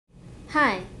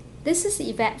Hi, this is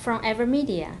AVer from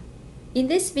AVer. In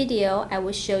this video, I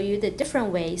will show you the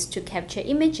different ways to capture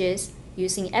images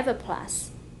using AVer+.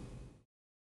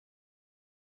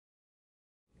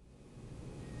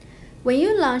 When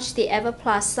you launch the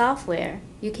AVer+ software,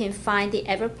 you can find the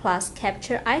AVer+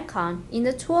 capture icon in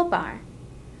the toolbar.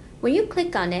 When you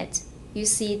click on it, you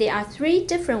see there are three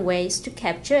different ways to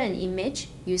capture an image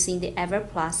using the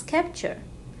AVer+ capture.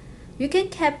 You can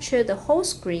capture the whole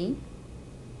screen,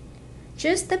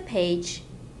 just the page,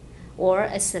 or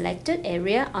a selected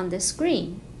area on the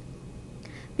screen.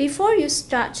 Before you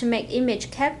start to make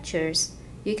image captures,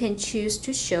 you can choose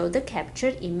to show the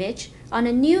captured image on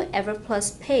a new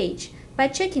AVer+ page by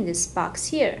checking this box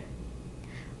here,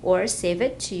 or save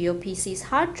it to your PC's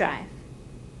hard drive.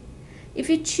 If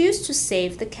you choose to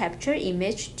save the captured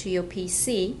image to your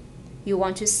PC, you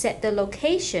want to set the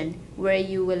location where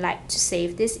you would like to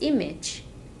save this image,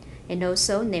 and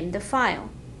also name the file.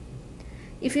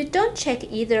 If you don't check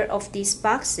either of these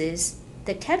boxes,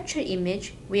 the captured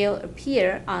image will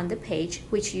appear on the page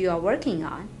which you are working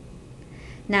on.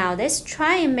 Now let's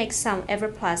try and make some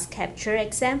AVer+ capture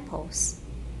examples.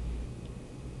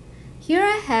 Here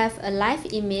I have a live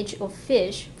image of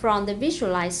fish from the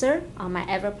visualizer on my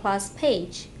AVer+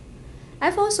 page.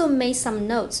 I've also made some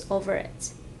notes over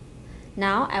it.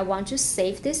 Now I want to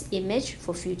save this image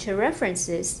for future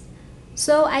references,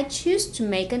 so I choose to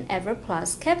make an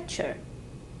AVer+ capture.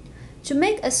 To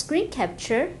make a screen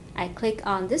capture, I click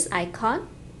on this icon,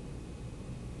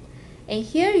 and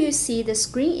here you see the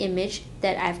screen image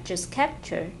that I've just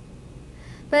captured.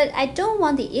 But I don't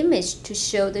want the image to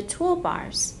show the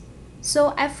toolbars,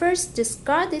 so I first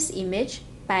discard this image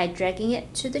by dragging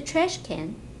it to the trash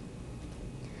can,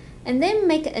 and then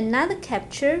make another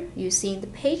capture using the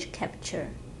page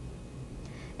capture.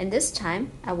 And this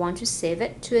time, I want to save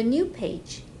it to a new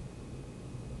page.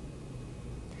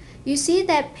 You see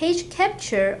that page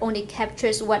capture only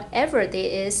captures whatever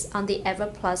there is on the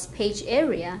AVer+ page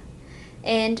area,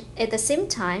 and at the same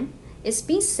time, it's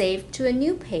being saved to a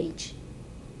new page.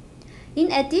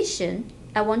 In addition,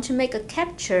 I want to make a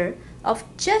capture of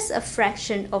just a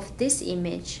fraction of this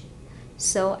image,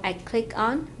 so I click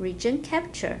on Region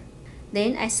Capture.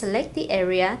 Then I select the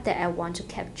area that I want to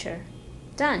capture.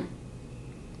 Done.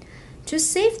 To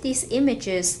save these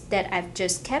images that I've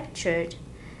just captured,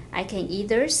 I can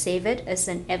either save it as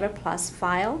an AVer+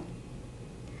 file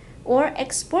or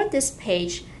export this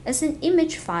page as an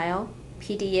image file,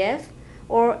 PDF,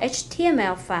 or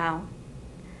HTML file.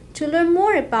 To learn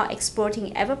more about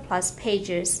exporting AVer+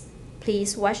 pages,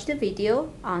 please watch the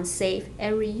video on Save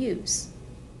and Reuse.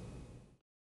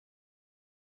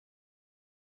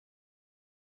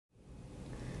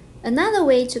 Another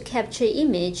way to capture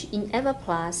image in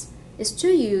AVer+ is to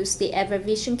use the AVer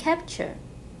Vision Capture.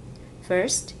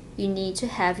 First, you need to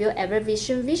have your AVer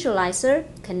Vision visualizer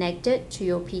connected to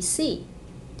your PC.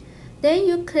 Then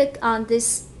you click on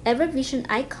this AVer Vision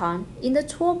icon in the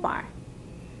toolbar,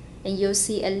 and you'll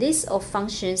see a list of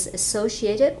functions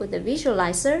associated with the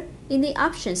visualizer in the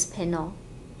Options panel.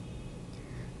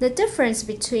 The difference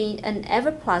between an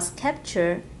AVer+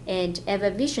 capture and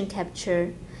AVer Vision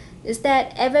Capture is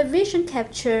that AVer Vision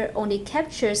Capture only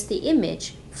captures the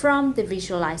image from the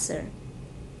visualizer.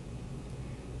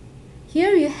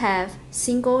 Here you have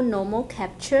single normal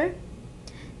capture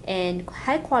and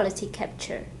high quality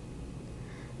capture.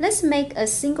 Let's make a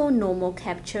single normal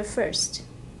capture first.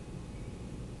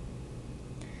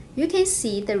 You can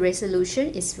see the resolution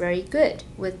is very good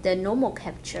with the normal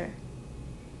capture.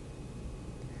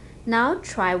 Now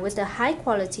try with the high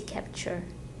quality capture,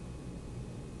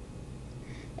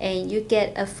 and you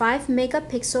get a 5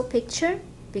 megapixel picture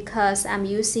because I'm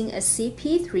using a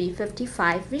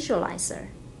CP355 visualizer.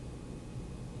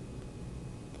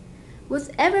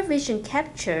 With AVer Vision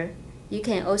Capture, you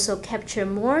can also capture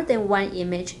more than one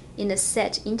image in a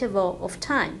set interval of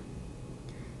time.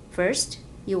 First,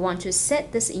 you want to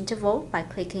set this interval by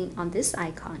clicking on this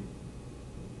icon.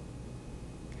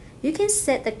 You can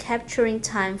set the capturing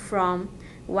time from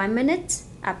 1 minute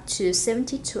up to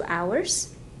 72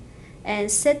 hours, and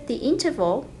set the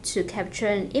interval to capture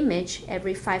an image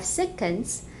every 5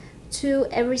 seconds to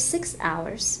every 6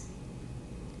 hours.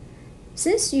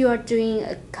 Since you are doing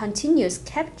a continuous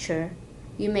capture,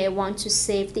 you may want to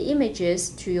save the images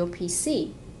to your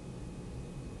PC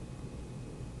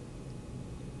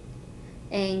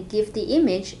and give the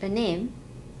image a name.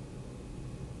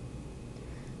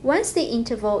 Once the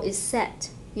interval is set,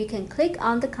 you can click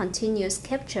on the continuous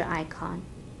capture icon.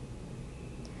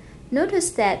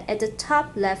 Notice that at the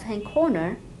top left-hand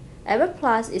corner,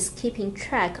 AVer+ is keeping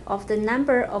track of the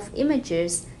number of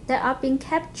images that are being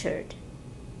captured.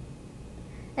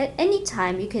 At any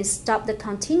time, you can stop the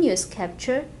continuous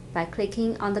capture by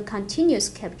clicking on the continuous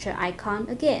capture icon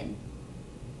again.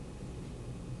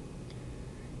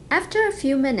 After a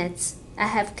few minutes, I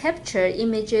have captured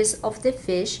images of the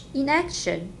fish in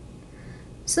action.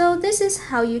 So this is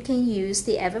how you can use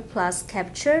the AVer Plus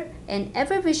capture and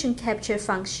AVer Vision capture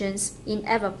functions in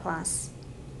AVer Plus.